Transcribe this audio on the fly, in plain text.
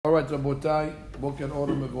Right, Rabotai, Boker Or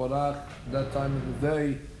Mevorach, that time of the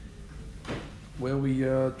day where we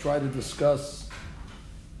try to discuss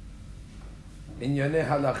Inyanei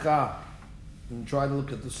Halakha and try to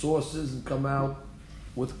look at the sources and come out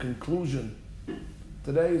with conclusion.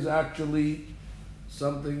 Today is actually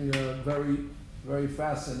something very, very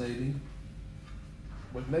fascinating.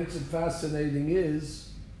 What makes it fascinating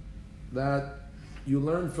is that you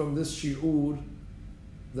learn from this shi'ur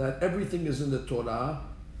that everything is in the Torah,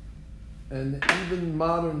 and even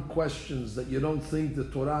modern questions that you don't think the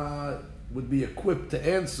Torah would be equipped to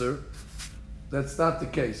answer, that's not the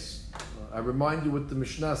case. I remind you what the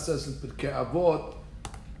Mishnah says in Pirkei Avot,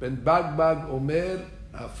 Ben Bagbag Omer,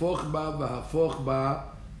 Hafoch ba v'hafoch ba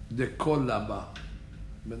dekol laba.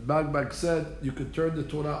 Ben Bagbag said you could turn the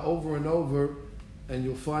Torah over and over and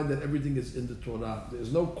you'll find that everything is in the Torah.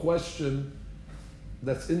 There's no question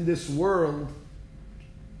that's in this world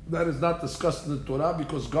that is not discussed in the Torah,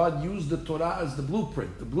 because God used the Torah as the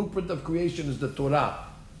blueprint. The blueprint of creation is the Torah.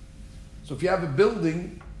 So if you have a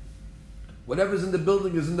building, whatever's in the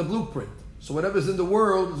building is in the blueprint. So whatever's in the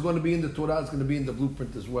world is going to be in the Torah, it's going to be in the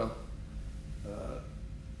blueprint as well.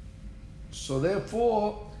 So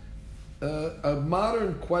therefore, a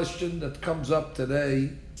modern question that comes up today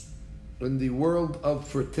in the world of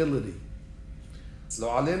fertility. Lo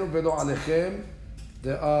alenu velo alechem,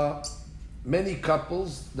 there are many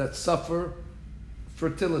couples that suffer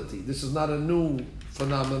fertility. This is not a new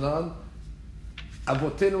phenomenon.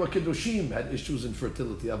 Avotenu HaKedoshim had issues in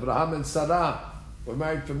fertility. Abraham and Sarah were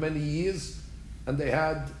married for many years, and they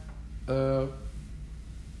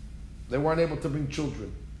weren't able to bring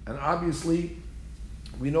children. And obviously,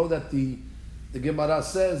 we know that the Gemara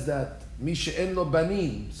says that Mi she'en lo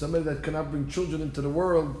banim, somebody that cannot bring children into the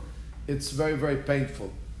world, it's very, very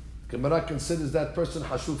painful. Gemara considers that person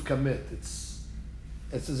hashuv kamet. It's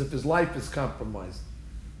as if his life is compromised.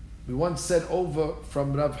 We once said over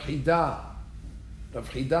from Rav Hida. Rav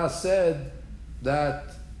Hida said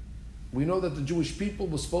that we know that the Jewish people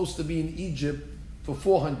were supposed to be in Egypt for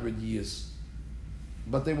 400 years,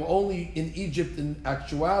 but they were only in Egypt in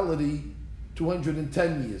actuality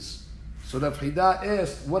 210 years. So Rav Hida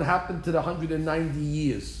asked, what happened to the 190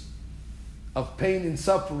 years of pain and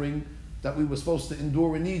suffering that we were supposed to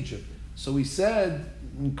endure in Egypt? So he said,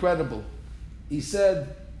 incredible, he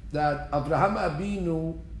said that Abraham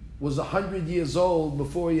Abinu was 100 years old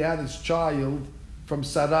before he had his child from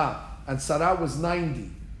Sarah, and Sarah was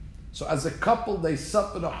 90. So as a couple, they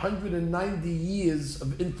suffered 190 years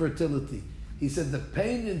of infertility. He said the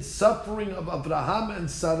pain and suffering of Abraham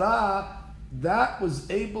and Sarah, that was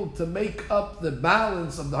able to make up the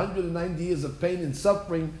balance of the 190 years of pain and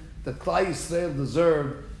suffering that Klal Yisrael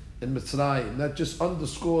deserved in Mitzrayim. That just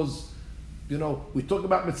underscores, we talk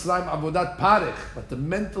about Mitzrayim avodat parich, but the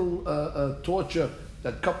mental torture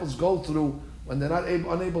that couples go through when they're not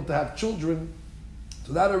unable to have children,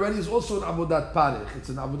 so that already is also an avodat parich. It's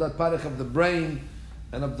an avodat parich of the brain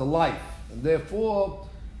and of the life. And therefore,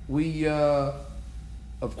 we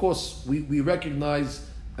recognize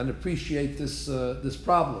and appreciate this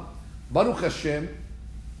problem. Baruch Hashem,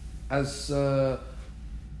 as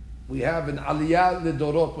we have an aliyah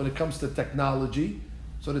ledorot when it comes to technology.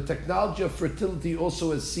 So the technology of fertility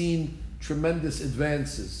also has seen tremendous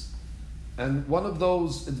advances. And one of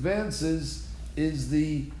those advances is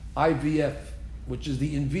the IVF, which is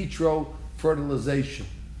the in vitro fertilization.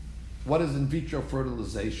 What is in vitro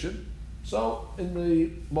fertilization? So in the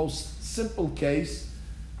most simple case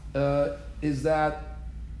is that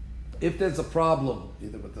if there's a problem,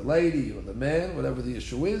 either with the lady or the man, whatever the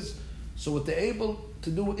issue is, so what they're able to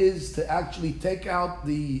do is to actually take out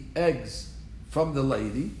the eggs from the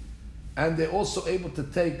lady, and they're also able to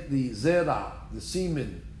take the zera, the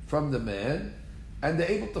semen, from the man, and they're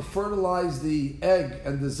able to fertilize the egg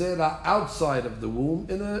and the zera outside of the womb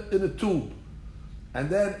in a tube. And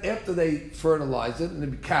then after they fertilize it and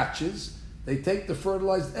it catches, they take the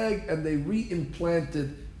fertilized egg and they re-implant it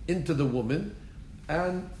into the woman.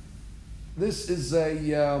 And this is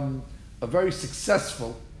a very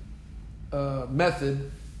successful method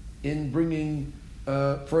in bringing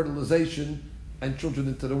fertilization and children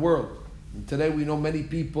into the world. And today we know many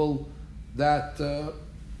people that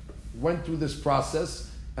went through this process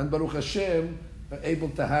and Baruch Hashem are able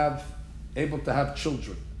to have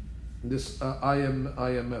children. This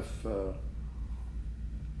IMF or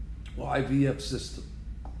IVF system.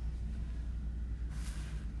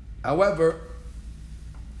 However,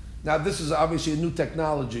 now this is obviously a new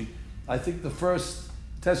technology. I think the first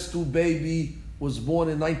test tube baby was born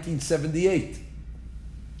in 1978.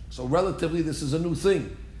 So relatively, this is a new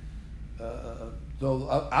thing. So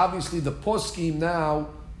obviously, the poskim now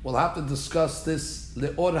we'll have to discuss this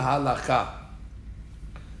le'or halakha.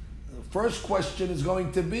 The first question is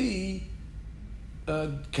going to be,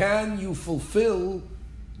 can you fulfill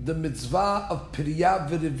the mitzvah of Pirya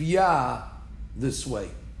v'Rivya this way?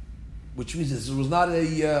 Which means this was not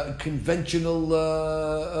a conventional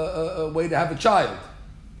way to have a child.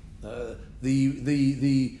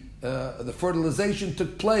 The fertilization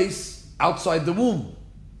took place outside the womb.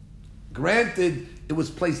 Granted, it was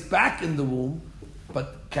placed back in the womb,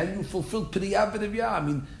 but can you fulfill Pirya v'Rivya? I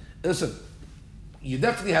mean, listen, you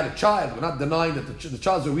definitely had a child. We're not denying that the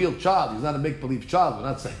child's a real child. He's not a make-believe child. We're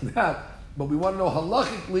not saying that. But we want to know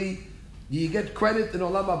halachically, you get credit in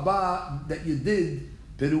Olam Haba that you did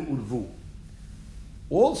Peru Urvu.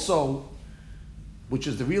 Also, which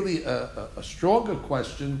is really a stronger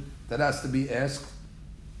question that has to be asked,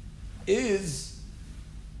 is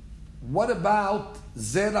what about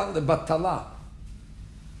Zera Lebatala?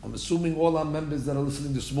 I'm assuming all our members that are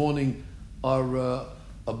listening this morning are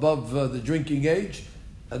above the drinking age,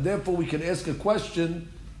 and therefore we can ask a question.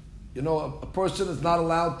 You know, a person is not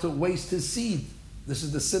allowed to waste his seed. This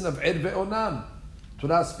is the sin of Ed Ve'onan.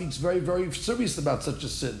 Torah speaks very, very serious about such a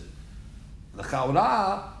sin. The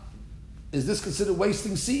Chaura, is this considered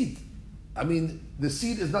wasting seed? I mean, the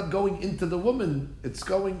seed is not going into the woman, it's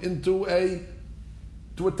going into a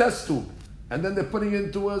test tube. And then they're putting it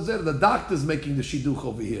into a zer. The doctor's making the shidduch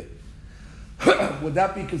over here. Would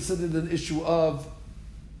that be considered an issue of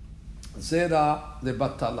zera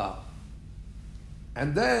lebatala?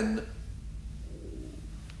 And then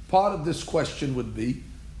part of this question would be,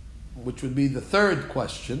 which would be the third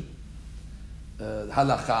question,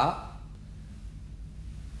 halakha,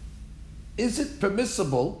 is it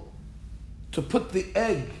permissible to put the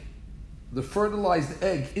egg, the fertilized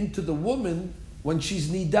egg, into the woman when she's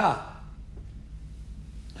nida?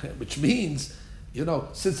 Which means, you know,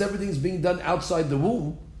 since everything's being done outside the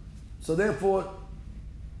womb, so therefore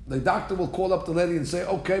the doctor will call up the lady and say,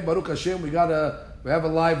 okay, Baruch Hashem, we have a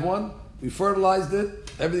live one, we fertilized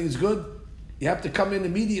it, everything's good, you have to come in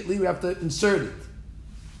immediately, we have to insert it.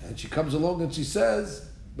 And she comes along and she says,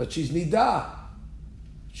 but she's nida.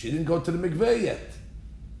 She didn't go to the mikveh yet.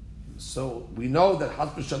 So we know that Chas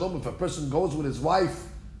v'Shalom, if a person goes with his wife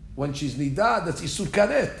when she's nida, that's isur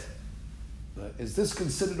karet. Is this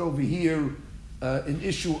considered over here an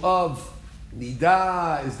issue of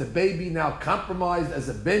nida? Is the baby now compromised as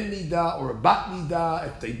a ben nida or a bat nida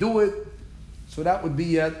if they do it? So that would be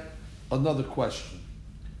yet another question.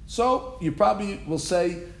 So you probably will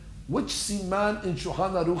say, which siman in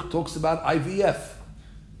Shulchan Aruch talks about IVF?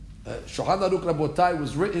 Shulchan Aruch Rabotai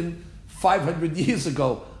was written 500 years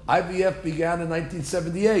ago. IVF began in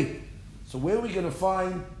 1978. So where are we going to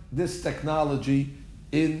find this technology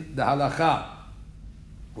in the halakha?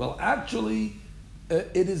 Well, actually,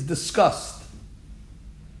 it is discussed.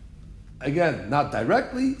 Again, not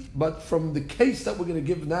directly, but from the case that we're going to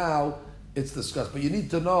give now, it's discussed. But you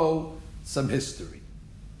need to know some history.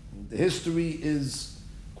 The history is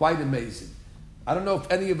quite amazing. I don't know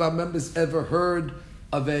if any of our members ever heard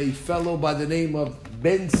of a fellow by the name of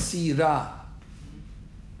Ben Sira.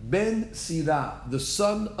 Ben Sira, the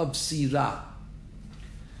son of Sira.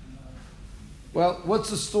 Well, what's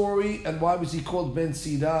the story and why was he called Ben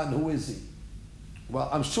Sira and who is he? Well,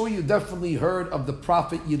 I'm sure you definitely heard of the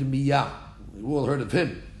prophet Yirmiyah. We've all heard of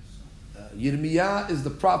him. Yirmiyah is the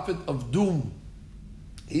prophet of doom.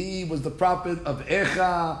 He was the prophet of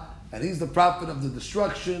Echa, and he's the prophet of the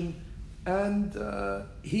destruction. And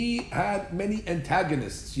he had many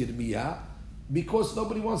antagonists, Yirmiyah, because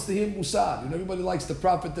nobody wants to hear Musar. You know, everybody likes the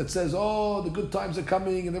prophet that says, oh, the good times are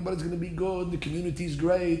coming and everybody's going to be good, the community's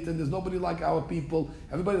great, and there's nobody like our people.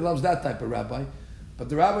 Everybody loves that type of rabbi. But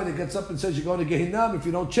the rabbi that gets up and says, you're going to Gehinnom if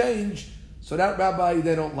you don't change, so that rabbi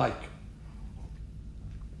they don't like.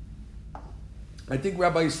 I think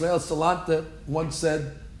Rabbi Israel Salanta once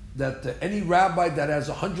said that any rabbi that has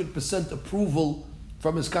 100% approval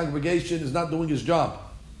from his congregation is not doing his job.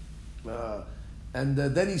 And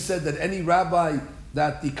then he said that any rabbi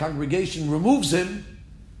that the congregation removes him,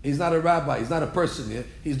 he's not a rabbi, he's not a person.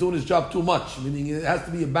 He's doing his job too much. Meaning it has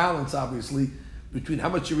to be a balance, obviously, between how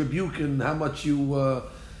much you rebuke and how much you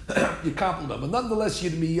you compliment. But nonetheless,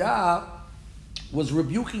 Yirmiyah was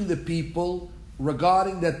rebuking the people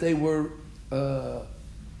regarding that they were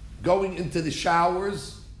going into the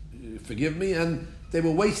showers, forgive me, and they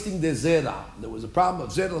were wasting their zera. There was a problem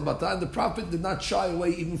of zera al-batah, and the prophet did not shy away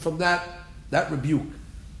even from that rebuke.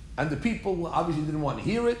 And the people obviously didn't want to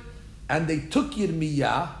hear it, and they took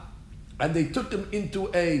Yirmiyah, and they took him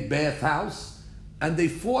into a bathhouse, and they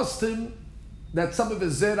forced him that some of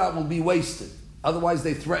his zera will be wasted. Otherwise,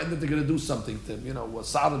 they threatened that they're going to do something to him, you know,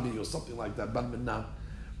 sodomy or something like that.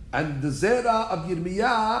 and the zera of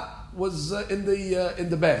Yirmiyah was in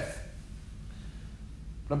the bath.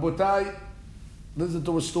 Rabotai, listen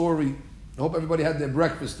to a story. I hope everybody had their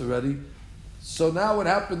breakfast already. So now what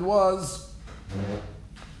happened was,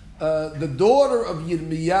 the daughter of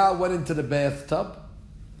Yirmiyah went into the bathtub,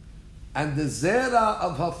 and the zera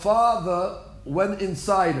of her father went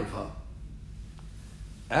inside of her.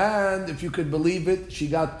 And if you could believe it, she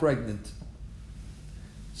got pregnant.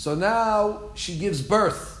 So now she gives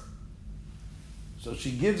birth. So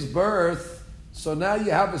she gives birth. So now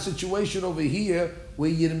you have a situation over here where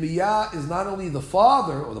Yirmiyah is not only the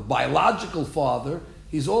father, or the biological father,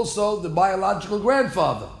 he's also the biological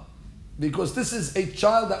grandfather. Because this is a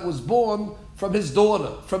child that was born from his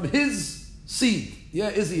daughter, from his seed. Yeah,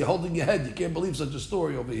 Izzy, you're holding your head. You can't believe such a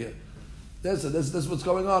story over here. That's what's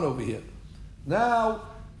going on over here. Now,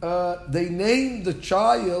 they named the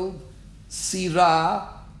child Sirah,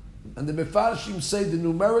 and the Mefarshim say the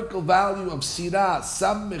numerical value of Sirah,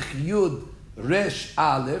 Samech Yud Resh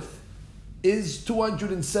Aleph, is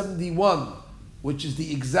 271, which is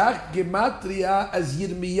the exact gematria as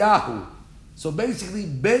Yirmiyahu. So basically,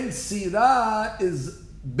 Ben Sirah is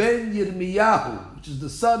Ben Yirmiyahu, which is the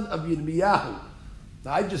son of Yirmiyahu.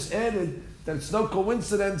 Now I just added that it's no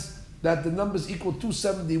coincidence that the numbers equal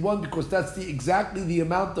 271, because that's exactly the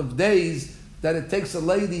amount of days that it takes a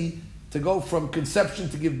lady to go from conception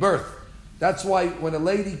to give birth. That's why when a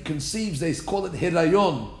lady conceives, they call it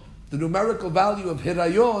Hirayon. The numerical value of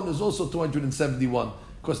Hirayon is also 271,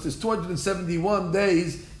 because there's 271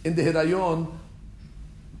 days in the Hirayon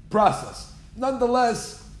process.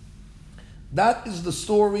 Nonetheless, that is the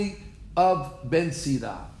story of Ben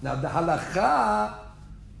Sirah. Now the halakha,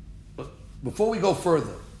 before we go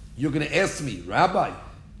further, you're going to ask me, Rabbi,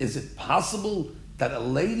 is it possible that a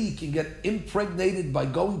lady can get impregnated by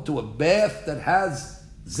going to a bath that has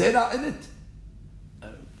zera in it?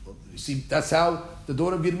 You see, that's how the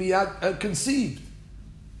daughter of Yirmiyah conceived.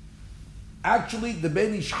 Actually, the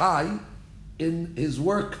Ben Ish Hai, in his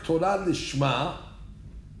work Torah Lishma,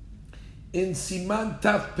 in Siman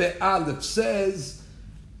Taf Pe Aleph says,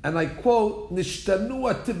 and I quote,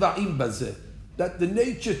 "Nishtanu ativa'im bazeh," that the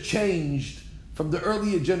nature changed from the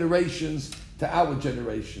earlier generations to our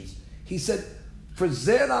generations. He said, for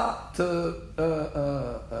zera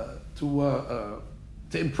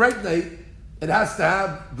to impregnate, it has to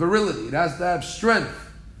have virility, it has to have strength,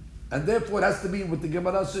 and therefore it has to be what the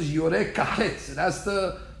Gemara says, yoreh kahetz. It has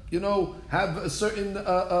to, have a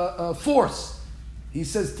certain force. He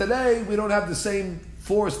says today we don't have the same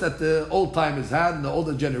force that the old timers had in the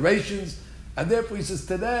older generations, and therefore he says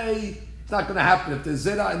today it's not going to happen. If there's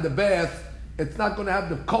zera in the bath, it's not going to have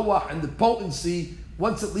the koach and the potency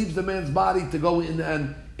once it leaves the man's body to go in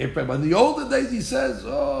and impregnate. But in the older days, he says,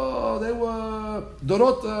 they were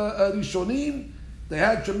dorot rishonim, they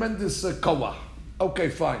had tremendous koach. Okay,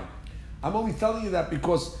 fine. I'm only telling you that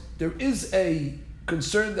because there is a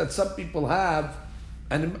concern that some people have,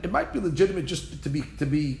 and it might be legitimate just to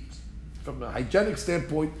be from a hygienic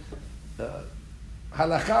standpoint,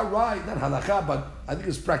 halakha, right? Not halakha, but I think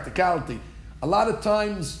it's practicality. A lot of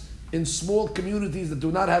times in small communities that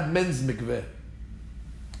do not have men's mikveh,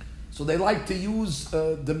 so they like to use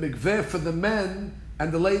the mikveh for the men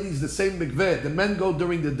and the ladies the same mikveh. The men go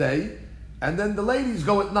during the day, and then the ladies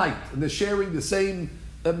go at night, and they're sharing the same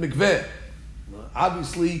mikveh.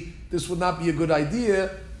 Obviously, this would not be a good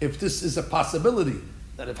idea if this is a possibility.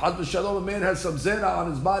 That if Haz v'Shalom, a man has some zera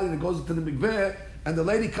on his body and it goes into the mikveh, and the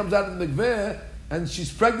lady comes out of the mikveh and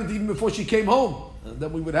she's pregnant even before she came home,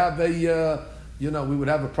 then we would have we would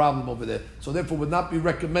have a problem over there. So therefore, would not be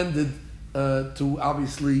recommended to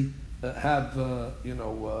obviously have one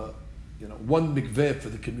mikveh for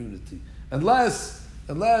the community, unless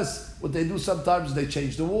what they do sometimes is they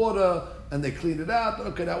change the water and they clean it out.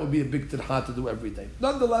 Okay, that would be a big tadha to do every day.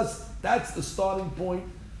 Nonetheless, that's the starting point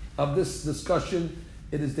of this discussion.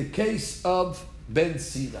 It is the case of Ben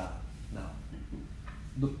Sirah. Now,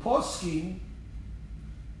 the poskim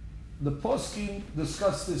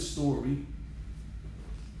discuss this story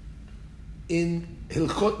in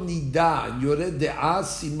Hilchot Nida, in Yoreh De'ah,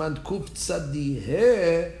 Siman Kuf Tzadi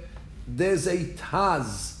He. There's a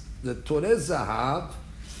Taz, the Toreh Zahav,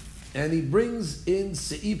 and he brings in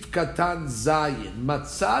Seif Katan Zayin,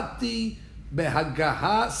 Matzati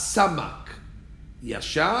Behagaha Samak.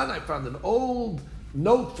 Yashan, I found an old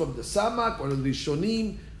note from the Samak, or the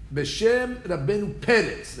Rishonim, Beshem Rabbeinu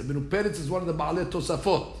Peretz. Rabbeinu Peretz is one of the Baalei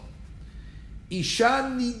Tosafot. Isha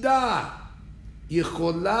Nida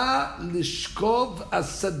Yechola Lishkov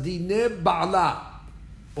Asadine Ba'ala.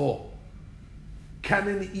 Oh, can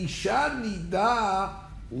an Isha Nida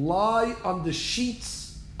lie on the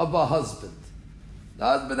sheets of a husband? The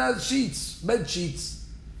husband has sheets, bed sheets.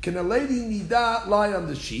 Can a lady nida lie on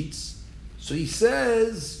the sheets? So he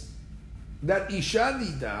says that isha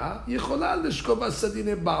nida יכולה לשכב על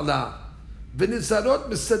סדיני בעלה ונזהרות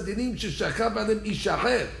מסדינים ששכב עליהם איש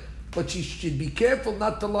אחר. But she should be careful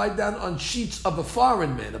not to lie down on sheets of a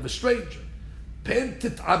foreign man, of a stranger. פן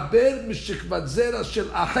תתעבר משכבת זרע של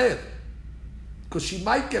אחר. Because she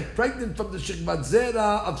might get pregnant from the shikvat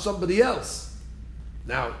zera of somebody else.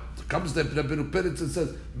 Now, comes the Rabbeinu Peretz and says,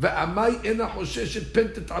 "Ve'amai ena chosheshet pen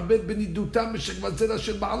tet'abed beniduta mishikvat zera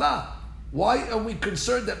shel ba'ala." Why are we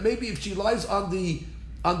concerned that maybe if she lies on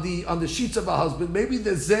the sheets of her husband, maybe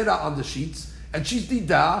there's zera on the sheets, and she's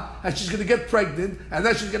nida, and she's going to get pregnant, and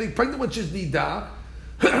then she's getting pregnant when she's nida.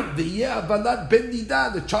 The balad ben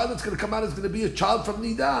nida, the child that's going to come out is going to be a child from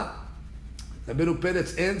nida. Rabbeinu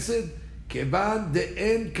Peretz answered, "Kevan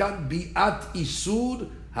de'en kan bi'at isur."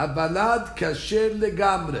 Habalad kasher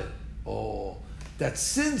legamre. Oh, that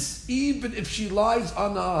since even if she lies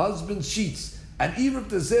on her husband's sheets, and even if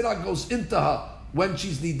the zera goes into her when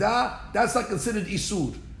she's nida, that's not considered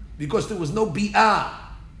isur, because there was no bi'ah.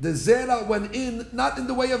 The zera went in, not in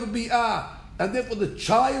the way of a bi'ah, and therefore the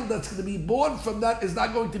child that's going to be born from that is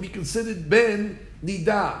not going to be considered ben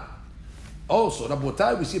nida. Also,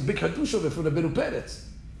 Rabotai, we see a big hadush of it from the Rabbeinu Peretz,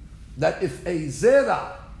 that if a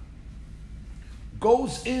zera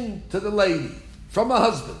goes into the lady from her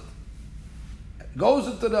husband, goes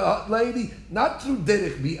into the lady not through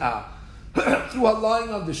derech bi'ah, through her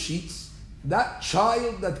lying on the sheets, that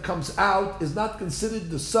child that comes out is not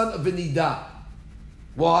considered the son of a nida.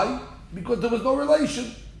 Why? Because there was no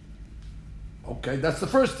relation. Okay, that's the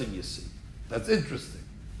first thing you see. That's interesting.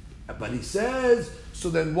 But he says,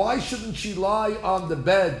 so then why shouldn't she lie on the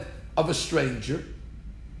bed of a stranger?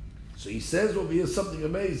 So he says over here something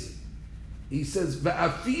amazing. He says,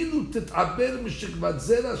 "Va'afilu tit'aber mishikvat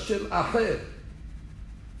zera shel acher."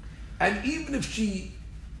 And even if she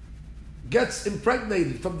gets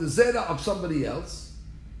impregnated from the zera of somebody else,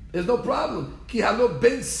 there's no problem. Ki halo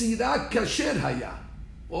ben sira kasher haya.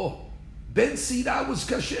 Oh, ben sira was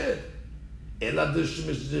kasher. Ela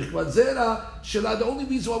mishikvat zera shela. The only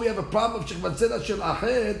reason why we have a problem of shikvat zera shel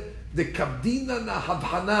acher, the kabdina na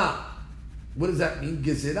habhana. What does that mean?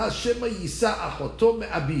 Gezerah shema yisa achoto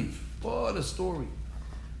me'abiv. What a story.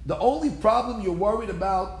 The only problem you're worried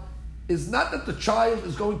about is not that the child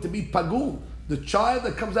is going to be pagum. The child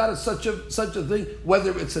that comes out of such a thing,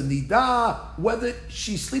 whether it's a nida, whether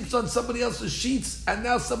she sleeps on somebody else's sheets and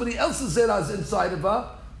now somebody else's zera is inside of her,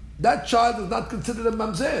 that child is not considered a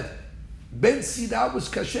mamzer. Ben sida was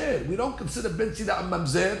kasher. We don't consider ben sida a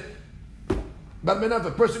mamzer. But if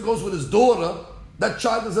a person goes with his daughter, that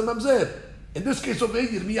child is a mamzer. In this case over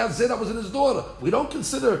here, Yirmiyah Zera was in his daughter. We don't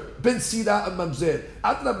consider Ben Sira a mamzer.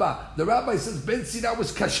 Adraba, the rabbi says Ben Sira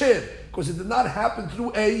was kasher because it did not happen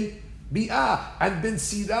through a bi'ah. And Ben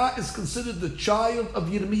Sira is considered the child of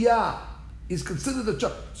Yirmiyah. He's considered the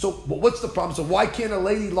child. So what's the problem? So why can't a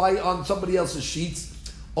lady lie on somebody else's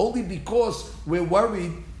sheets? Only because we're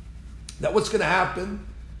worried that what's going to happen?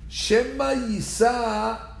 Shema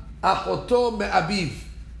Yisa Achoto Me'abiv.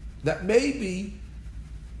 That maybe,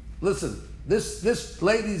 listen, this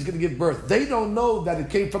lady is going to give birth. They don't know that it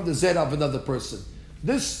came from the zera of another person.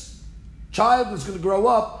 This child is going to grow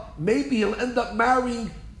up. Maybe he'll end up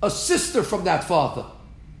marrying a sister from that father.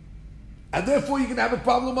 And therefore you're going to have a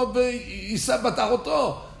problem of Isa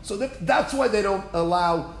Batahoto. So that's why they don't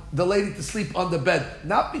allow the lady to sleep on the bed.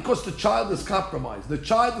 Not because the child is compromised. The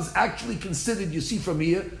child is actually considered, you see from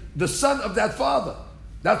here, the son of that father.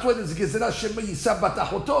 That's why there's a Gezerah Shema Isa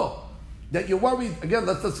Batahoto. That you're worried, again,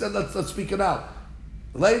 let's speak it out.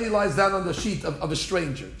 The lady lies down on the sheet of a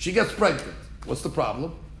stranger. She gets pregnant. What's the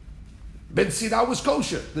problem? Ben Sira was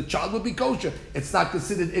kosher. The child would be kosher. It's not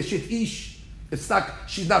considered Eshet Ish.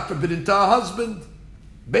 She's not forbidden to her husband.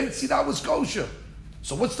 Ben Sira was kosher.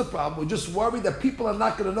 So what's the problem? We're just worried that people are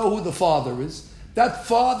not going to know who the father is. That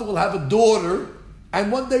father will have a daughter,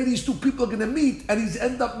 and one day these two people are going to meet, and he's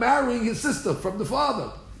end up marrying his sister from the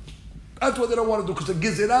father. That's what they don't want to do, because a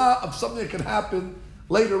gizirah of something that can happen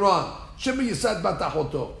later on. Shema Yisad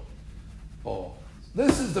Batahoto. Oh,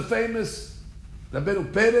 this is the famous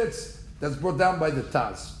Rabbeinu Peretz that's brought down by the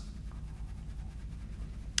Taz.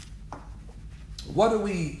 What do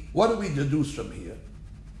we deduce from here?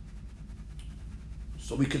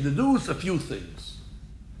 So we can deduce a few things.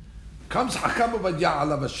 Comes Hakam Ovadia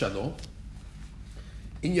Alav Shalom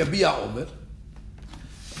in Yabia Omer.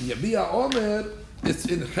 In Yabia Omer, it's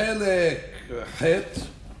in Chelek Het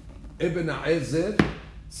Ibn Ezer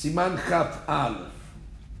Siman Chaf Aleph.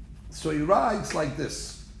 So he writes like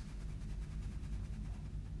this.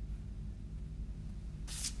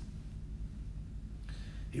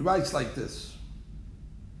 He writes like this,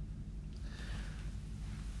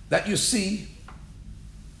 that you see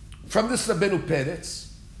from this Rabbeinu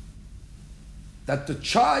Peretz that the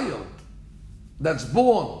child that's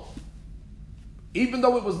born, even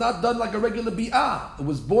though it was not done like a regular bi'ah, it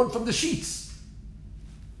was born from the sheets,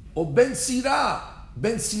 or Ben Sirah.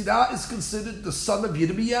 Ben Sirah is considered the son of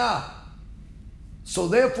Yirmiyah. So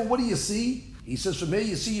therefore, what do you see? He says, from here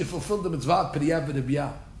you see you fulfilled the mitzvah of Priyah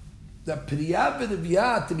v'Reviyah. That Priyah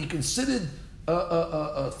v'Reviyah, to be considered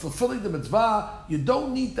fulfilling the mitzvah, you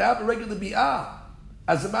don't need to have a regular bi'ah.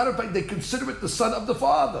 As a matter of fact, they consider it the son of the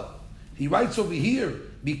father. He writes over here,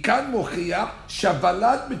 Mikan mochiyach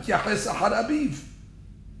shavalad mityaches ahar abiv.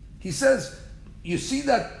 He says, you see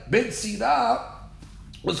that Ben Sirah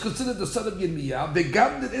was considered the son of Yirmiyah.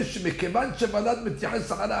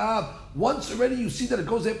 Once already you see that it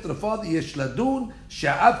goes after the father.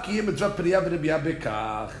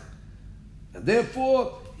 And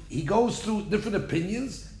therefore, he goes through different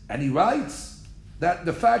opinions, and he writes that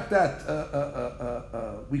the fact that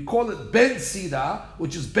we call it Ben Sirah,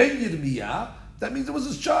 which is Ben Yirmiyah, that means it was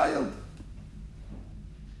his child.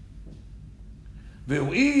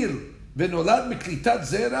 ונולד מקליטת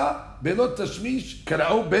זרע בלא תשמיש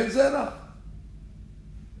קראו בן זרע.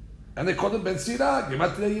 And they call him Ben Sirah,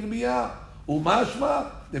 גימטריה ירמיה. ומשמע,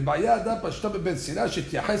 לבעיה אדם פשטה בבן סירה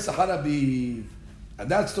שתייחס אחר אביו. And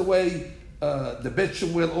that's the way the Bet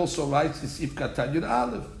Shemuel also writes in Sif Katan Yud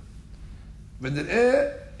Aleph.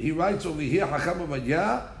 ונראה, he writes over here, חכם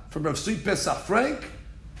עובדיה, from Rav Tzvi Pesach Frank,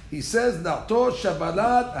 he says, נעתו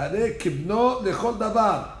שבלד הרי כבנו לכל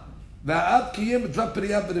דבר. So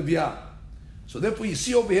therefore you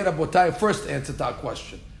see over here, Rabotai, first answer to our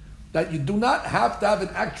question, that you do not have to have an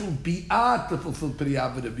actual bi'ah to fulfill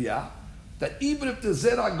Priyah v'Reviyah, that even if the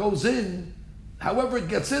zera goes in, however it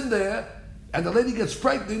gets in there, and the lady gets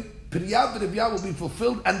pregnant, Priyah v'Reviyah will be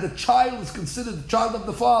fulfilled, and the child is considered the child of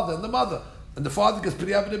the father and the mother, and the father gets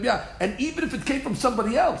Priyah v'Reviyah. And even if it came from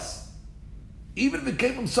somebody else, the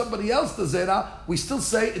zera, we still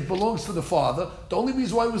say it belongs to the father. The only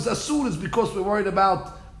reason why it was asur is because we're worried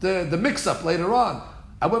about the mix-up later on.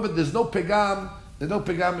 However, there's no pegam in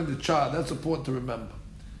the child. That's important to remember.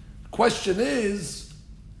 The question is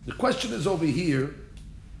over here.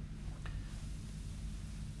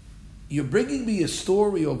 You're bringing me a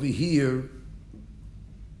story over here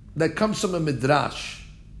that comes from a midrash.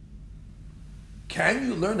 Can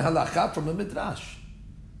you learn halakha from a midrash?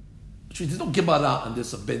 There's no Gemara on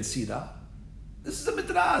this of Ben Sirah. This is a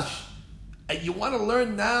midrash. And you want to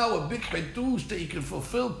learn now a big chetush that you can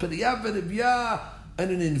fulfill Priyah v'Reviyah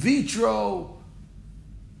and an in vitro.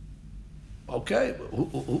 Okay,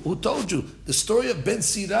 who told you? The story of Ben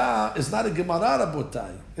Sirah is not a Gemara,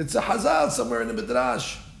 Rabotai. It's a Hazal somewhere in the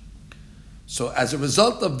midrash. So as a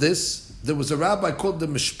result of this, there was a rabbi called the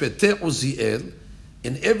Mishpeteh Uziel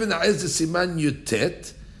in Even Ha'ez Siman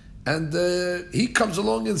Yutet, and he comes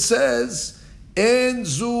along and says, En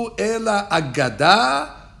zu ela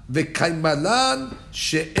agada v'kaimalan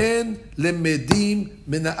she'en lemedim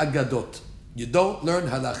min agadot. You don't learn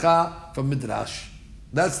halakha from midrash.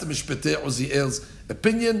 That's the Mishpeteh Uziel's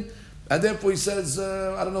opinion, and therefore he says,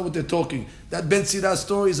 I don't know what they're talking. That Ben Sirah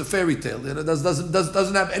story is a fairy tale. It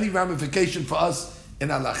doesn't have any ramification for us in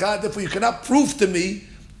halakha. Therefore, you cannot prove to me.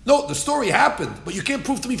 No, the story happened, but you can't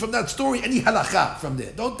prove to me from that story any halakha from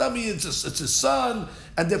there. Don't tell me it's his son,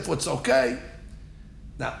 and therefore it's okay.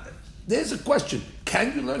 Now, there's a question.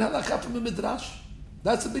 Can you learn halakha from the midrash?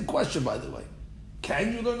 That's a big question, by the way.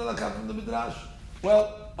 Can you learn halakha from the midrash?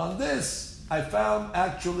 Well, on this, I found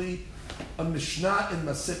actually a Mishnah in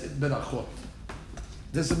Masechet Berachot.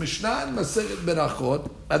 There's a Mishnah in Masechet Berachot.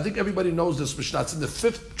 I think everybody knows this Mishnah. It's in the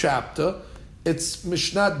 5th chapter. It's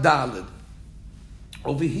Mishnah Daled.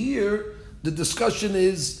 Over here, the discussion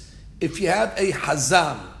is if you have a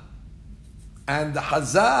Hazan, and the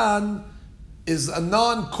Hazan is a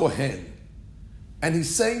non-Kohen, and he's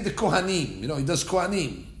saying the Kohanim, he does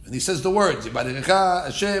Kohanim, and he says the words, Yibarecha,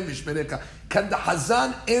 Hashem, Yishmerecha. Can the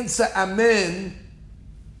Hazan answer Amen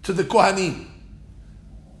to the Kohanim?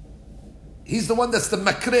 He's the one that's the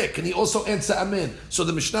Makrek, and he also answers Amen. So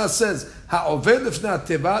the Mishnah says, Ha'oved lefnei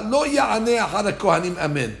ateva lo ya'aneh achar Kohanim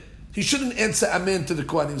Amen. He shouldn't answer Amen to the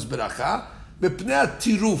Kohanim's beracha. Mepnei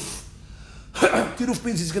tiruf. Tiruf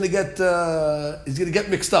means he's going to get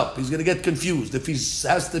mixed up. He's going to get confused. If he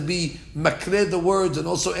has to be makre the words and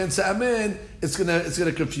also answer Amen, it's going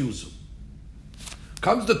to confuse him.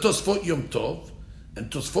 Comes the Tosfot Yom Tov, and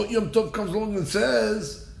Tosfot Yom Tov comes along and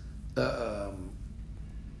says,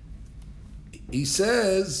 he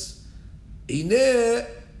says, Ine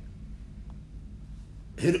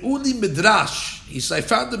Hir'uli Midrash. He said, I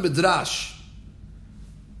found the Midrash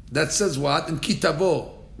that says what? In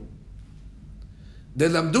Kitavo.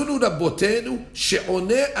 דלמדונו רבותינו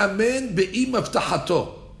שעונה אמן באי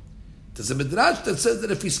מבטחתו. There's a midrash that says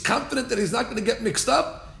that if he's confident that he's not going to get mixed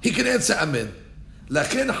up, he can answer amen.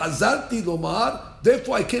 לכן חזרתי לומר,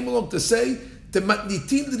 therefore I came along to say,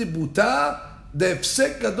 דמתניתין לריבותה,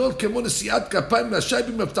 דהפסק גדול כמו נשיאת כפיים רשאי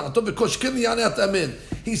במבטחתו וקושקין יענה את אמן.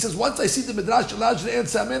 He says, once I see the midrash allows you to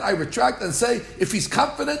answer amen, I retract and say, if he's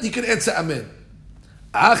confident, he can answer amen.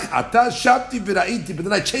 אך עתה שבתי וראיתי, but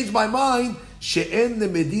then I changed my mind, שאין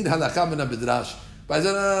למדין הלכה מן המדרש. But I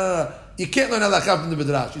said, no. You can't learn halakha from the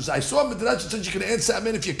midrash. He said, I saw a midrash that says you can answer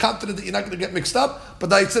amen if you're confident that you're not going to get mixed up.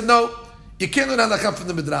 But I said, no, you can't learn halakha from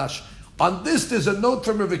the midrash. On this, there's a note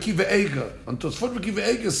from Rav Akiva Eiger. On Tosfot, Rav Akiva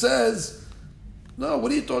Eiger says, no,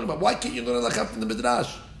 what are you talking about? Why can't you learn halakha from the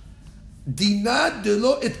midrash? Dina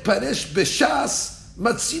delo et paresh beshas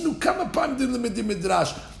matzinu kama pam din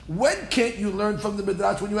midrash. When can't you learn from the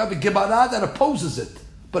midrash? When you have a gemara that opposes it.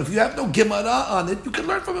 But if you have no gemara on it, you can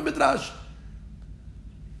learn from a midrash.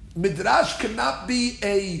 Midrash cannot be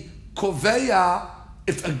a koveya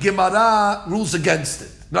if a gemara rules against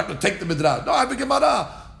it. You're not going to take the midrash. No, I have a gemara.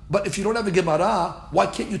 But if you don't have a gemara, why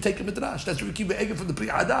can't you take a midrash? That's what we keep the from the Pri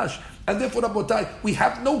Hadash. And therefore, Rabotai, we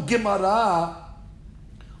have no gemara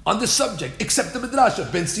on the subject except the midrash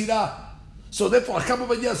of Ben Sira. So therefore, Hakam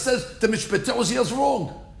Ovadia says the Mishpetei Oziel is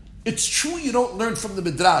wrong. It's true you don't learn from the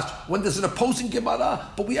midrash when there's an opposing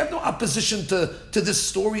Gemara, but we have no opposition to this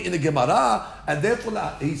story in the Gemara, and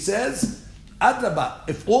therefore he says, Adraba,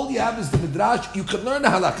 if all you have is the midrash, you can learn the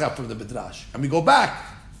halakha from the midrash. And we go back.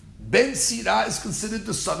 Ben Sira is considered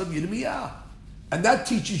the son of Yirmiyah. And that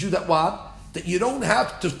teaches you that what? That you don't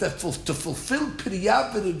have to fulfill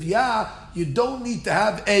Piriyah v'Riviyah, you don't need to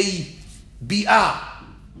have a bi'ah.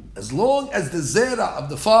 As long as the zera of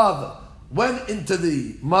the father went into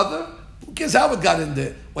the mother, who cares how it got in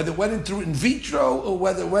there? Whether it went in through in vitro, or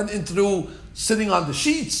whether it went in through sitting on the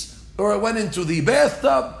sheets, or it went into the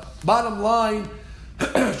bathtub. Bottom line,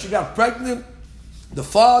 she got pregnant, the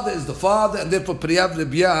father is the father, and therefore Priyav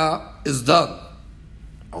Ribiyah is done.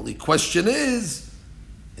 Only question is,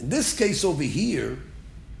 in this case over here,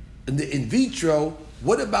 in the in vitro,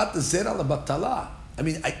 what about the zera al-batala? I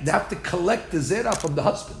mean, they have to collect the zera from the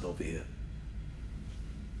husband over here.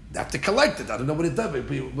 They have to collect it. I don't know what it does. What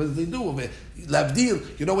do they do?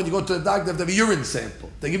 Lavdil, you know, when you go to the doctor, they have to have a urine sample.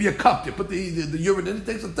 They give you a cup, you put the urine in, it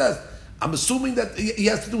takes a test. I'm assuming that he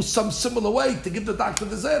has to do some similar way to give the doctor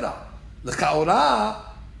the zera. The chaura,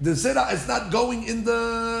 the zera is not going in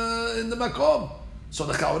the makom. So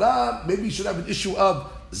the chaura, maybe you should have an issue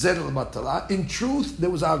of zera al-matala. In truth, there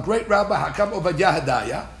was our great rabbi, Hakam Ovadia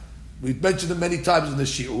Hadaya. We've mentioned him many times in the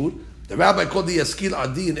shi'ur. The rabbi called the Yaskil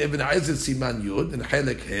Adi in Ibn Aiz Siman Yud in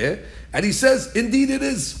Halek He, and he says, indeed it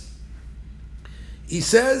is. He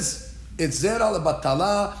says it's Zer al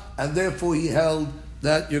Batala, and therefore he held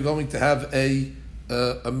that you're going to have a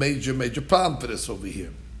major problem for this over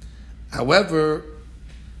here. However,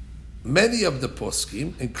 many of the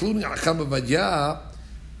poskim, including Hakam Ovadia,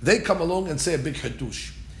 they come along and say a big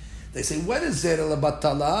hadush. They say, when is Zer al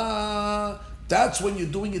Batala? That's when you're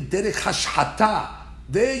doing it derech hashhata.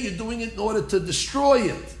 There you're doing it in order to destroy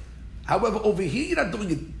it. However, over here you're not doing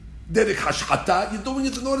it derech hashchata, you're doing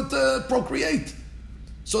it in order to procreate.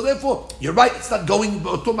 So therefore, you're right, it's not going to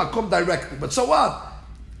makom directly. But so what?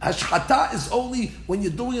 Hashchata is only when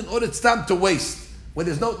you're doing it in order it's time to waste. When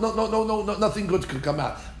there's no nothing good can come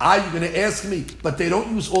out. You're going to ask me, but they don't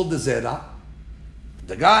use all the zera.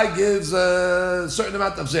 The guy gives a certain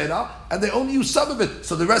amount of zera, and they only use some of it.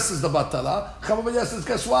 So the rest is the batala. Chavavayah says,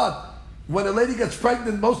 guess what? When a lady gets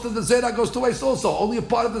pregnant, most of the zera goes to waste also. Only a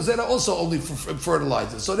part of the zera also only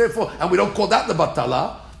fertilizes. So therefore, and we don't call that the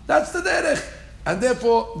batala, that's the derech. And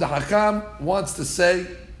therefore, the Hakam wants to say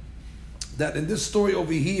that in this story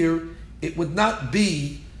over here, it would not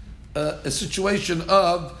be a situation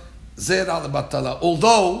of zera al batala.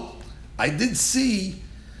 Although, I did see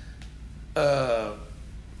an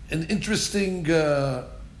interesting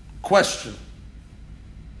question.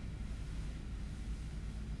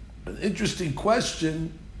 An interesting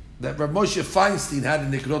question that Rav Moshe Feinstein had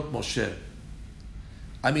in Nikrot Moshe.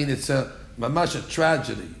 I mean, it's a mamash a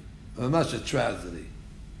tragedy. Mamash a tragedy.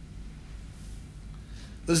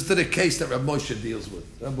 Listen to the case that Rav Moshe deals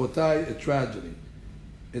with. Rabotai, a tragedy.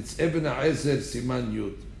 It's Ibn Ezer Siman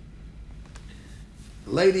Yud.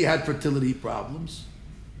 The lady had fertility problems.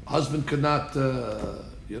 Husband could not,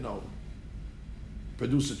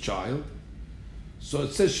 produce a child. So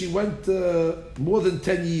it says she went more than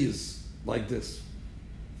 10 years like this.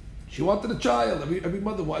 She wanted a child. Every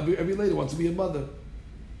mother, every lady wants to be a mother.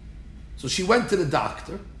 So she went to the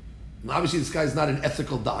doctor, And obviously this guy's not an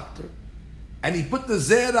ethical doctor. And he put the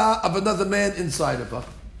zera of another man inside of her.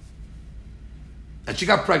 And she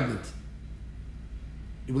got pregnant.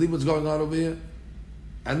 You believe what's going on over here?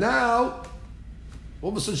 And now, all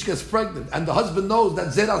of a sudden she gets pregnant. And the husband knows that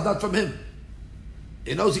zera is not from him.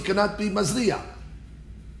 He knows he cannot be mazriya.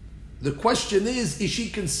 The question is she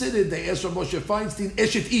considered, they asked Rav Moshe Feinstein,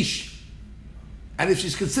 Eshet Ish? And if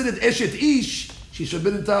she's considered Eshet Ish, she's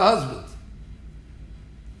forbidden to her husband.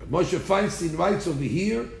 Rav Moshe Feinstein writes over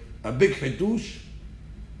here, a big chidush,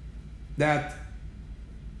 that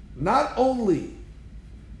not only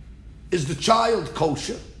is the child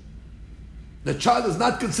kosher, the child is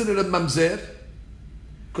not considered a mamzer,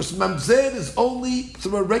 because mamzer is only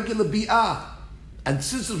through a regular bi'ah. And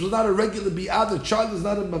since it was not a regular bi'ah, the child is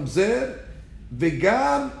not a mamzer,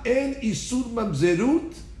 v'gam en isur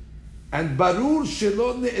mamzerut, and barur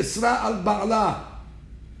shelo ne'esra al ba'ala.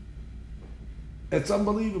 It's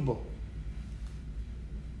unbelievable.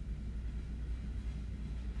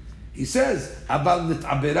 He says, אבל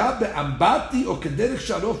נתעברה באמבטי או כדרך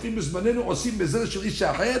שהרופאים בזמננו עושים בזרע של איש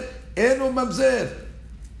אחר, אינו ממזר.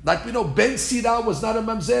 Like we know, Ben Sira was not a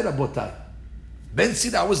mamzer, Rabotai. Ben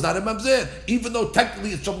Sira was not a mamzer, even though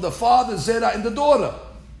technically it's from the father, Zera, and the daughter.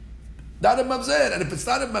 Not a mamzer. And if it's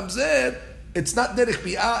not a mamzer, it's not derech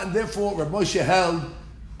bi'ah, and therefore Rav Moshe held,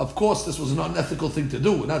 of course this was an unethical thing to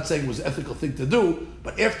do. We're not saying it was an ethical thing to do,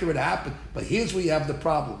 but after it happened. But here's where you have the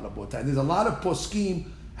problem, Rabotai. And there's a lot of poskim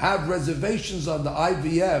have reservations on the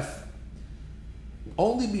IVF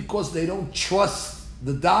only because they don't trust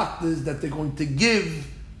the doctors that they're going to give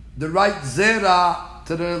the right zera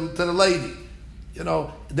to the lady. You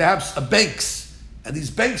know, they have banks, and these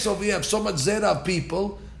banks over here have so much zera of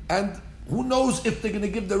people, and who knows if they're going to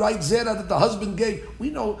give the right zera that the husband gave. We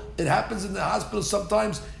know it happens in the hospital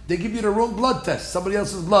sometimes. They give you the wrong blood test, somebody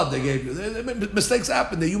else's blood they gave you. Mistakes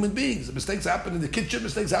happen, they're human beings. Mistakes happen in the kitchen,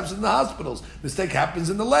 mistakes happen in the hospitals, mistake happens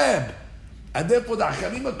in the lab. And therefore the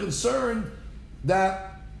Achamim are concerned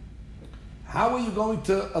that how are you going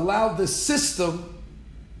to allow this system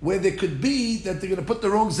where there could be that they're going to put the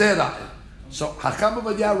wrong zera in. So Hacham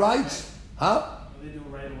Ovadia writes, huh? Do they do it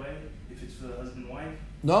right away if it's for the husband and wife?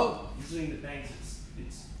 No. Usually in the banks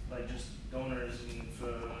it's like just donors and for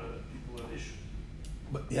people with issues.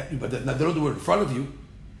 But yeah, but they don't do it in front of you.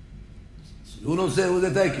 So who knows who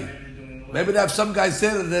they're taking? Maybe they have some guys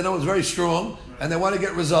there that they know is very strong and they want to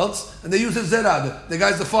get results and they use his zera. The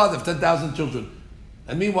guy's the father of 10,000 children.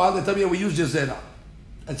 And meanwhile they tell me, yeah, we use your zera.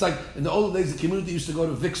 It's like in the old days the community used to go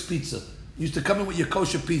to Vic's Pizza. You used to come in with your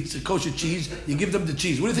kosher pizza, kosher cheese, you give them the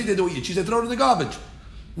cheese. What do you think they do with your cheese? They throw it in the garbage.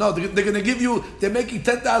 No, they're going to give you, they're making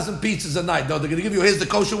 10,000 pizzas a night. No, they're going to give you, here's the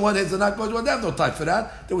kosher one, here's the not kosher one. They have no time for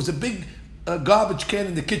that. There was a big garbage can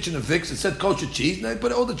in the kitchen of Vic's. It said kosher cheese, and they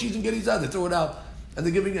put all the cheese and Geddes out. They throw it out. And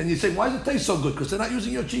they're giving, and you say, why does it taste so good? Because they're not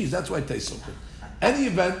using your cheese. That's why it tastes so good. Any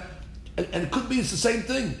event, and it could be it's the same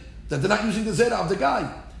thing, that they're not using the zera of the guy.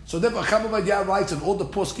 So therefore, Chacham Ovadia writes, and all the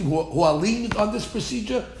poskim who are lenient on this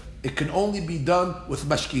procedure, it can only be done with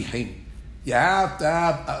mashkichim. You have to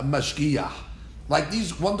have a mashkiach. Like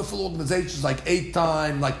these wonderful organizations like Eight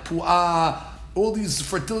Time, like Pu'ah, all these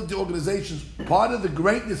fertility organizations, part of the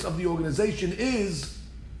greatness of the organization is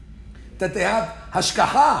that they have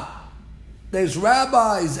hashkaha. There's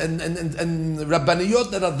rabbis and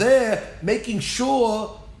rabbaniyot that are there making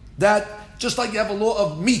sure that just like you have a law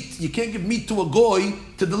of meat, you can't give meat to a goy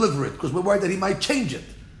to deliver it because we're worried that he might change it.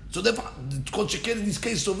 So therefore, it's called shekhet in these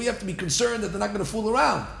cases, so we have to be concerned that they're not going to fool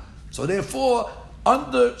around. So therefore,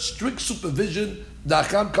 under strict supervision, the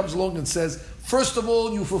Acham comes along and says, first of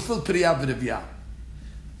all, you fulfill Piriyah V'Riviyah.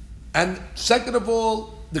 And second of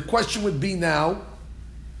all, the question would be now,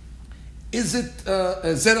 is it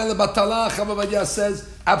Zera Lebatala? Chacham Ovadia says,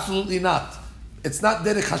 absolutely not. It's not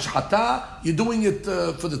derech hashchata. You're doing it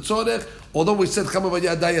for the tzorech. Although we said Chacham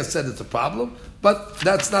Ovadia Adaya said it's a problem, but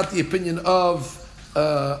that's not the opinion of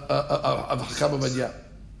Chacham Ovadia.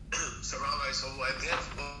 So Rabbi, so why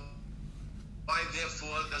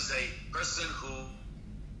therefore does a person who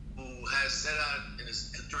has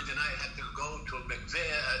zera during the night have to go to a mikveh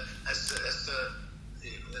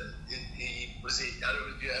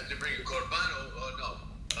you have to bring a korban or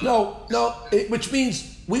no? No. Which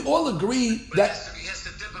means we all agree that he has to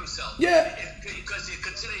dip himself. Yeah. Because you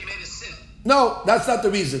consider he made a sin. No, that's not the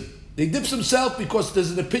reason. He dips himself because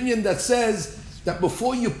there's an opinion that says that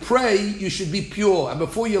before you pray, you should be pure. And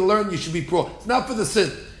before you learn, you should be pure. It's not for the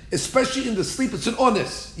sin. Especially in the sleep, it's an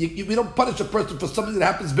honest. We don't punish a person for something that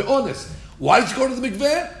happens be honest. Why does he go to the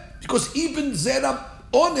mikveh? Because even zera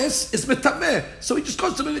honest is metameh. So he just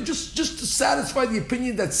goes to the mikveh just to satisfy the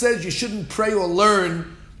opinion that says you shouldn't pray or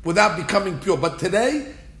learn without becoming pure. But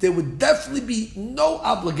today, there would definitely be no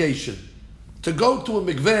obligation to go to a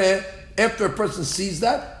mikveh after a person sees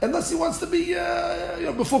that, unless he wants to be,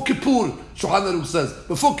 before Kippur. Shulchan Aruch says,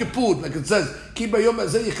 before Kippur, like it says, Ki bayom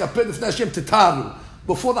hazeh yichaper lifnei Hashem titaru.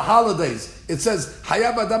 Before the holidays, it says,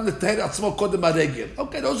 Hayav adam letaher atzmo kodem haregel.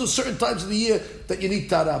 Okay, those are certain times of the year that you need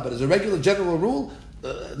tara, but as a regular general rule,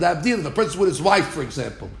 l'abdil, if a person with his wife, for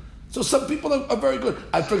example. So some people are very good.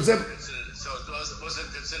 For example, So it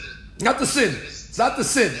wasn't considered. not the sin. It's not the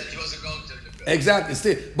sin. He wasn't going to the mikveh. Exactly. It's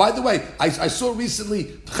there. By the way, I saw recently,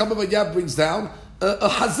 Chama Badia brings down a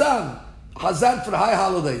Hazan. Hazan for the high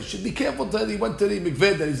holidays. Should be careful that he went to the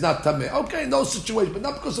mikveh that he's not tameh. Okay, no situation, but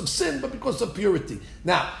not because of sin, but because of purity.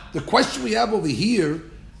 Now, the question we have over here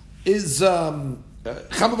is, Chama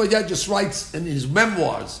Badia just writes in his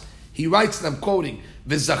memoirs, he writes, and I'm quoting,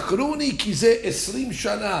 V'zachruni kizeh esrim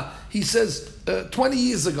shana. He says, 20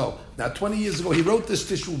 years ago. Now, 20 years ago, he wrote this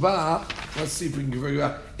Teshuvah. Let's see if we can figure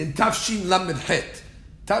out. In Tafshin Lamed Het.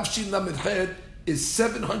 Tafshin Lamed Het is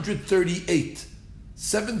 738.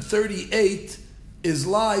 738 is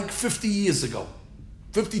like 50 years ago.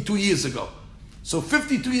 52 years ago. So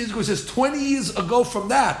 52 years ago, he says 20 years ago from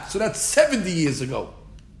that. So that's 70 years ago.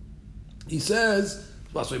 He says,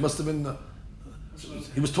 well, so he must have been,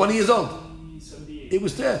 he was 20 years old. It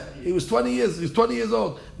was there. He was 20 years. He was 20 years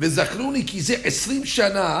old. וזכרוני כי זה 20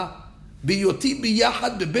 שנה בהיותי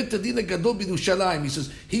ביחד בבית הדין הגדול בירושלים. He says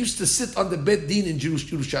he used to sit on the בית דין in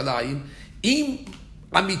Jerusalem עם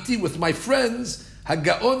עמיתי with my friends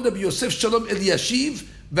הגאון רבי יוסף שלום אלישיב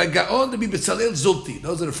והגאון רבי בצלאל זולטי.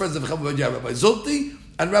 Those are the friends of Rabbi Zolti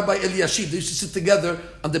and Rabbi Eliashiv. They used to sit together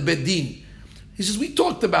on the בית דין. He says we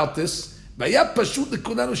talked about this. והיה פשוט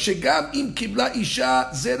לכולנו שגם אם קיבלה אישה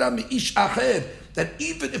זרע מאיש אחר, that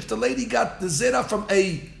even if the lady got the zera from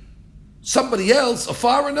somebody else, a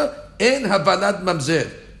foreigner, and havanad mamzer.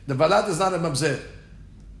 The valad is not a mamzer.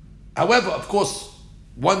 However, of course,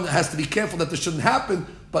 one has to be careful that this shouldn't happen,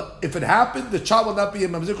 but if it happened, the child will not be a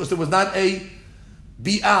mamzer because there was not a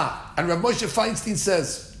bi'ah. And Rav Moshe Feinstein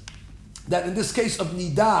says that in this case of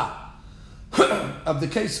nida, of the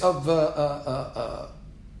case of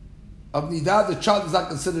nida, the child is not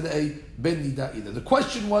considered a ben nida either. The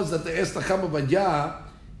question was that they asked the Chama Badia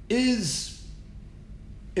is,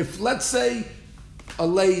 if let's say a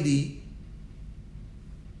lady,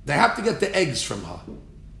 they have to get the eggs from her.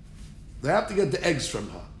 They have to get the eggs from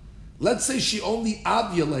her. Let's say she only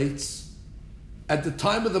ovulates at the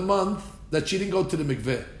time of the month that she didn't go to the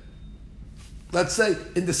mikveh. Let's say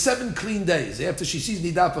in the 7 clean days, after she sees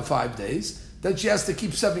nida for 5 days, then she has to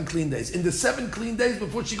keep 7 clean days. In the 7 clean days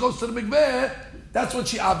before she goes to the mikveh, that's when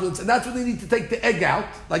she ovulates, and that's when they need to take the egg out,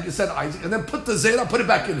 like you said, Isaac, and then put the zera, put it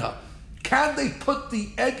back in her. Can they put the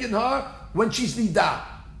egg in her when she's nida?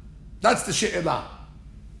 That's the she'elah.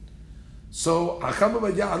 So, Chacham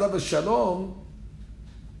Ovadia Alav Shalom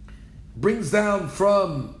brings down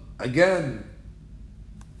from, again,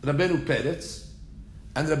 Rabbeinu Peretz,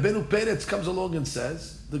 and Rabbeinu Peretz comes along and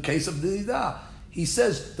says, the case of the nida, he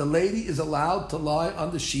says the lady is allowed to lie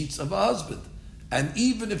on the sheets of her husband. And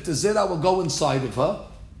even if the zera will go inside of her,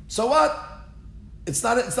 so what? It's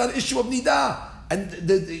not an issue of nida. And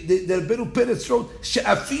the Rabbeinu Peretz wrote,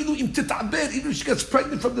 she'afilu im tit'aber, even if she gets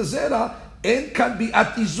pregnant from the zera, en kan bi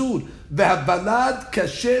atizur, ve'habalad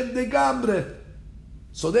kasher legamre.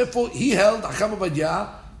 So therefore, he held, Chacham Ovadia,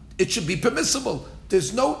 it should be permissible.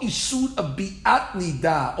 There's no isur of bi'at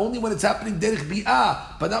nida, only when it's happening derech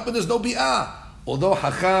bi'ah, but not when there's no bi'ah. Although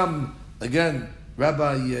Hacham, again,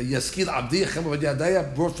 Rabbi Yaskil Abdi Chacham Ovadia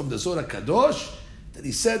Daya brought from the Zohar Kadosh, that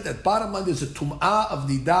he said that bottom line there's a tum'ah of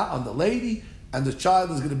nida on the lady, and the child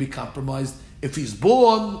is going to be compromised if he's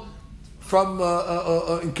born from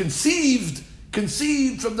and conceived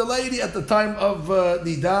from the lady at the time of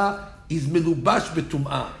nida. He's milubash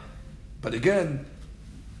betum'ah. But again,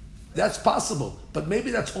 that's possible. But maybe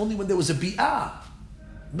that's only when there was a bi'ah.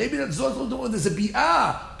 Maybe that's also when there's a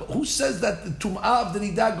bi'ah. But who says that the tum'ah of the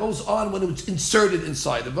nida goes on when it's inserted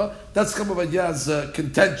inside of her? That's Chacham Ovadia's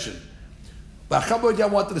contention. But Chacham Ovadia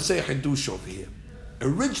wanted to say a chidush over here.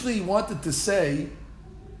 Originally, he wanted to say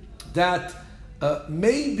that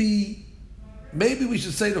maybe we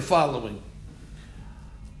should say the following.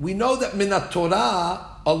 We know that minat Torah,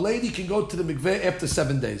 a lady can go to the mikveh after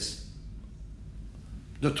 7 days.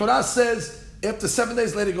 The Torah says after 7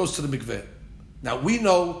 days, lady goes to the mikveh. Now we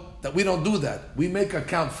know that we don't do that. We make her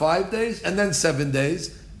count 5 days and then 7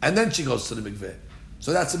 days, and then she goes to the mikveh.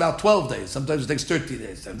 So that's about 12 days. Sometimes it takes 13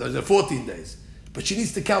 days. Sometimes it's 14 days. But she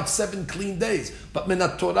needs to count 7 clean days. But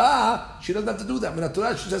minat Torah, she doesn't have to do that. Minat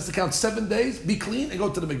Torah, she has to count 7 days, be clean, and go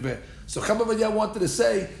to the mikveh. So Chacham Ovadia wanted to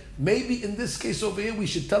say, maybe in this case over here, we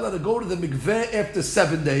should tell her to go to the mikveh after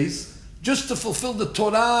 7 days, just to fulfill the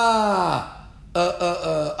Torah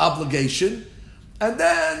obligation, and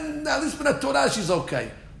then at least with the Torah she's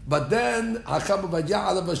okay. But then Hacham Ovadia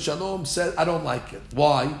alav shalom said, I don't like it.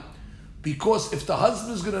 Why? Because if the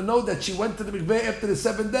husband is going to know that she went to the mikveh after the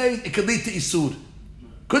 7 days, it could lead to isur.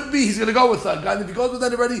 Could be he's going to go with her, and if he goes with her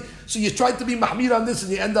already, so you try to be mahmir on this,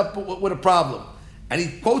 and you end up with a problem. And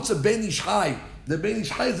he quotes a Ben Ish Chai. The Ben Ish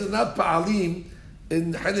Chai is not pa'alim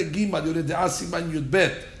in Halek Gimel Yoredea Siman Yud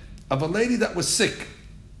Bet of a lady that was sick.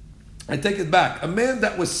 I take it back. A man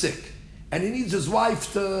that was sick, and he needs his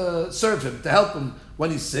wife to serve him, to help him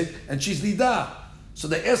when he's sick, and she's nida. So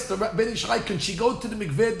they asked the Ben Ish Chai, can she go to the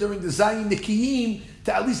mikveh during the Zayin Nikiyim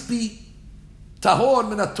to at least be tahor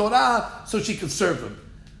min Torah so she can serve him?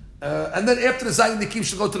 And then after the Zayin Nikiyim,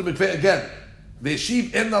 she'll go to the mikveh again.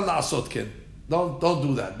 Ve'shiv enna la'asot ken. Don't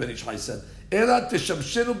do that, Ben Ish Chai said. Ela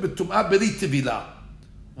teshamshenu b'tum'ah b'li tevilah.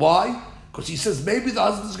 Why? Because he says maybe the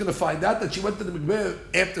husband's going to find out that she went to the mikveh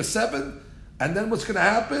after 7, and then what's going to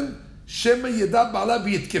happen? Shema yedab ba'ala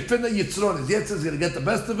v'yitkefena yitzron. His yetzer is going to get the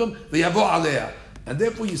best of him. V'yavo aleha. And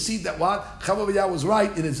therefore you see that what? Chacham Ovadia was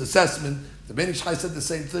right in his assessment. The Ben Ish Chai said the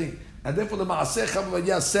same thing. And therefore the Maaseh Chacham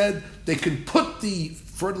Ovadia said they can put the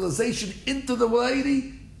fertilization into the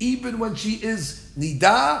lady even when she is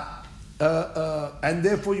nida, and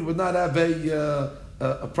therefore you would not have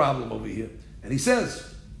a problem over here. And he says,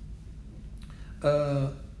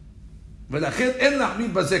 Hilkach.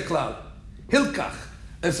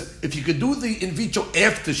 Listen, if you could do the in vitro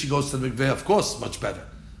after she goes to the mikveh, of course, much better.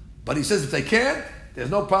 But he says if they can't,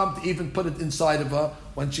 there's no problem to even put it inside of her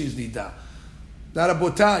when she's nida. Now,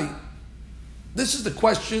 Rabotai, this is the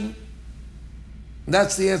question, and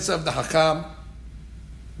that's the answer of the Hakam.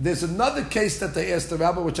 There's another case that they asked the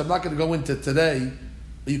rabbi, which I'm not going to go into today,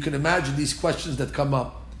 but you can imagine these questions that come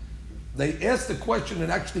up. They asked the question,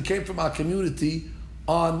 and actually came from our community,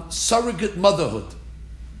 on surrogate motherhood.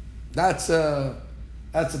 That's a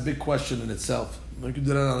big question in itself. We can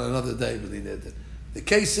do that on another day. The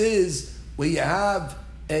case is where you have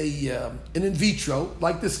an in vitro,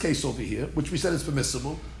 like this case over here, which we said is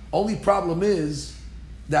permissible. Only problem is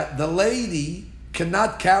that the lady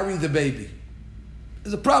cannot carry the baby.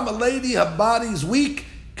 There's a problem. A lady, her body is weak,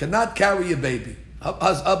 cannot carry a baby.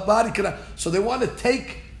 Her body cannot. So they want to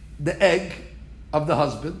take the egg of the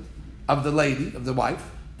husband, of the lady, of the wife,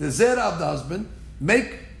 the zera of the husband,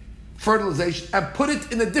 make fertilization and put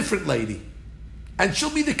it in a different lady. And she'll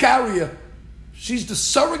be the carrier. She's the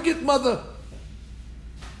surrogate mother.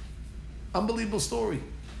 Unbelievable story.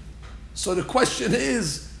 So the question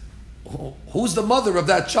is, who's the mother of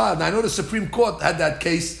that child? And I know the Supreme Court had that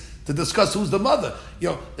case to discuss who's the mother.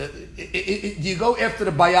 You you go after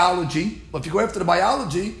the biology. Well, if you go after the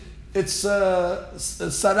biology, it's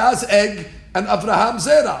Sarah's egg and Abraham's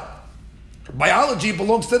zera. Biology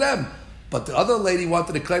belongs to them. But the other lady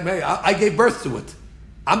wanted to claim, hey, I gave birth to it.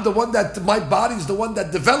 I'm the one that, my body's the one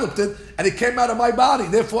that developed it, and it came out of my body.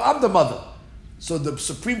 Therefore, I'm the mother. So the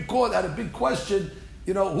Supreme Court had a big question,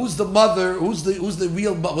 who's the mother, who's the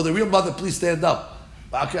real mother? Will the real mother please stand up?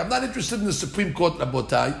 Okay, I'm not interested in the Supreme Court,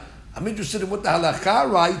 Rabotai. I'm interested in what the halakha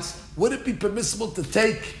writes. Would it be permissible to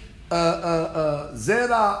take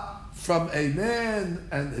zera from a man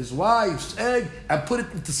and his wife's egg and put it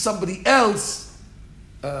into somebody else?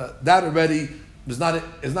 That already is not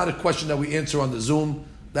a question that we answer on the Zoom.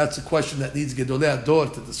 That's a question that needs Gedolei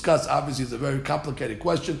Hador to discuss. Obviously, it's a very complicated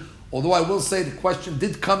question. Although I will say the question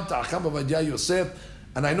did come to Hacham Ovadia Yosef,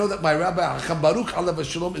 and I know that my Rabbi Hacham Baruch alav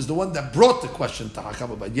shalom is the one that brought the question to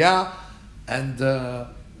Hacham Ovadia, and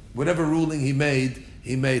whatever ruling he made.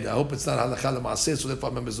 I hope it's not halakha l'maaseh, so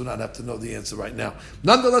therefore members do not have to know the answer right now.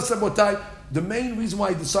 Nonetheless, Rabotai, the main reason why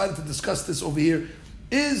I decided to discuss this over here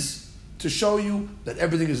is to show you that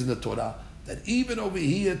everything is in the Torah. That even over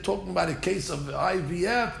here, talking about a case of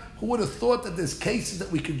IVF, who would have thought that there's cases that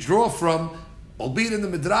we could draw from, albeit in the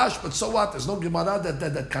Midrash, but so what? There's no Gemara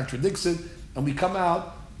that contradicts it, and we come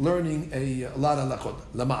out learning a lot of halachot.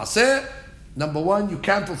 L'maaseh, number one, you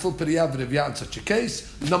can't fulfill Periyah v'Reviyah in such a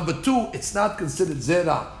case. Number two, it's not considered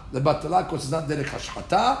zera lebatala because it's not derech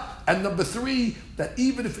hashchata. And number three, that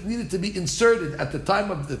even if it needed to be inserted at the time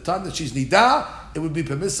that she's nida, it would be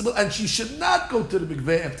permissible, and she should not go to the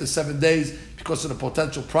mikveh after 7 days because of the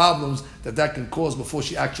potential problems that can cause before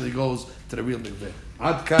she actually goes to the real mikveh.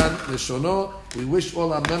 Ad kan leshono. We wish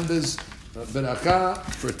all our members beracha,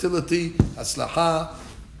 fertility, aslaha,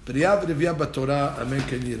 Periyah v'Reviyah b'Torah. Amen.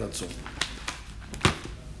 Ken Yeh Ratzon.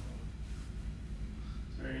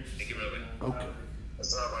 Okay.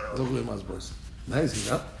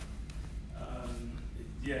 Amazing, huh?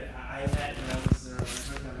 Yeah, I had